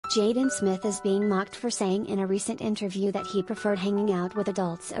Jaden Smith is being mocked for saying in a recent interview that he preferred hanging out with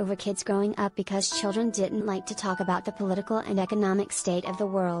adults over kids growing up because children didn't like to talk about the political and economic state of the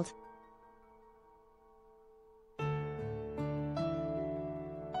world.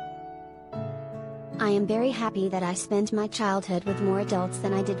 I am very happy that I spent my childhood with more adults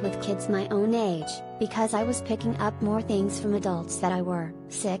than I did with kids my own age, because I was picking up more things from adults that I were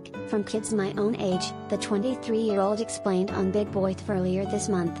sick from kids my own age, the 23-year-old explained on BigBoyTV earlier this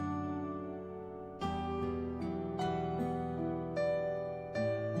month.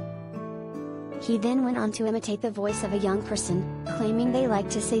 He then went on to imitate the voice of a young person, claiming they like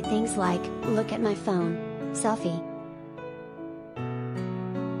to say things like, "Look at my phone," "Selfie."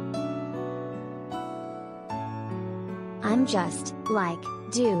 I'm just, like,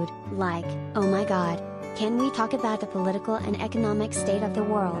 dude, like, oh my god, can we talk about the political and economic state of the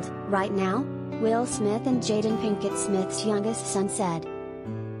world, right now? Will Smith and Jaden Smith's youngest son said.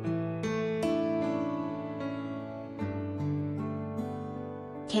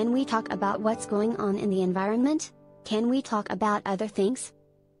 Can we talk about what's going on in the environment? Can we talk about other things?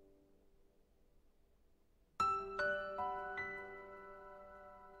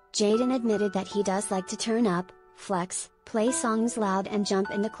 Jaden admitted that he does like to turn up, flex, play songs loud and jump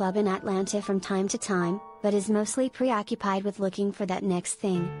in the club in Atlanta from time to time, but is mostly preoccupied with looking for that next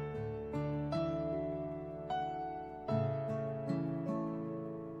thing.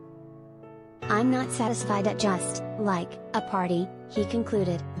 I'm not satisfied at just, like, a party, he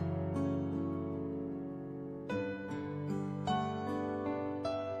concluded.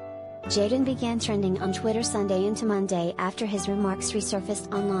 Jaden began trending on Twitter Sunday into Monday after his remarks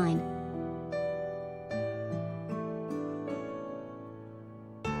resurfaced online.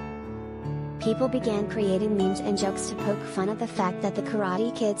 People began creating memes and jokes to poke fun at the fact that the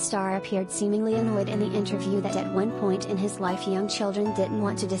Karate Kid star appeared seemingly annoyed in the interview that at one point in his life young children didn't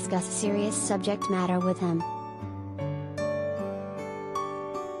want to discuss serious subject matter with him.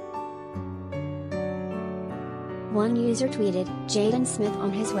 One user tweeted, Jaden Smith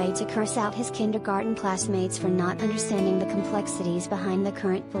on his way to curse out his kindergarten classmates for not understanding the complexities behind the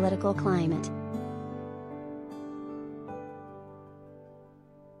current political climate.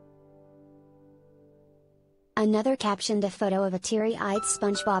 Another captioned a photo of a teary-eyed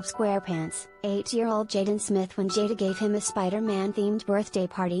SpongeBob SquarePants, 8-year-old Jaden Smith when Jada gave him a Spider-Man-themed birthday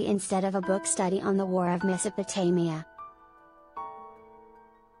party instead of a book study on the War of Mesopotamia.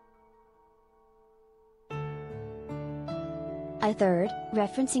 A third,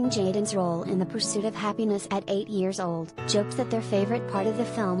 referencing Jaden's role in the pursuit of happiness at 8 years old, joked that their favorite part of the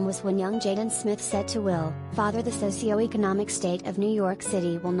film was when young Jaden Smith said to Will, "Father, the socio-economic state of New York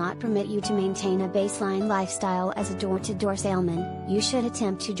City will not permit you to maintain a baseline lifestyle as a door-to-door salesman, you should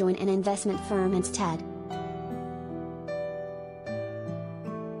attempt to join an investment firm instead."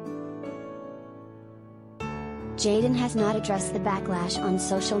 Jaden has not addressed the backlash on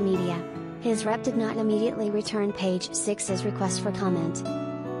social media. His rep did not immediately return Page 6's request for comment.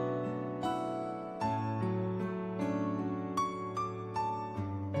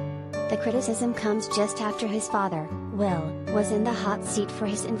 The criticism comes just after his father, Will, was in the hot seat for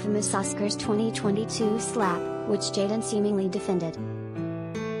his infamous Oscars 2022 slap, which Jaden seemingly defended.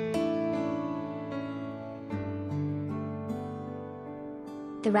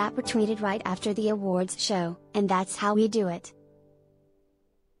 The rapper tweeted right after the awards show, "And that's how we do it."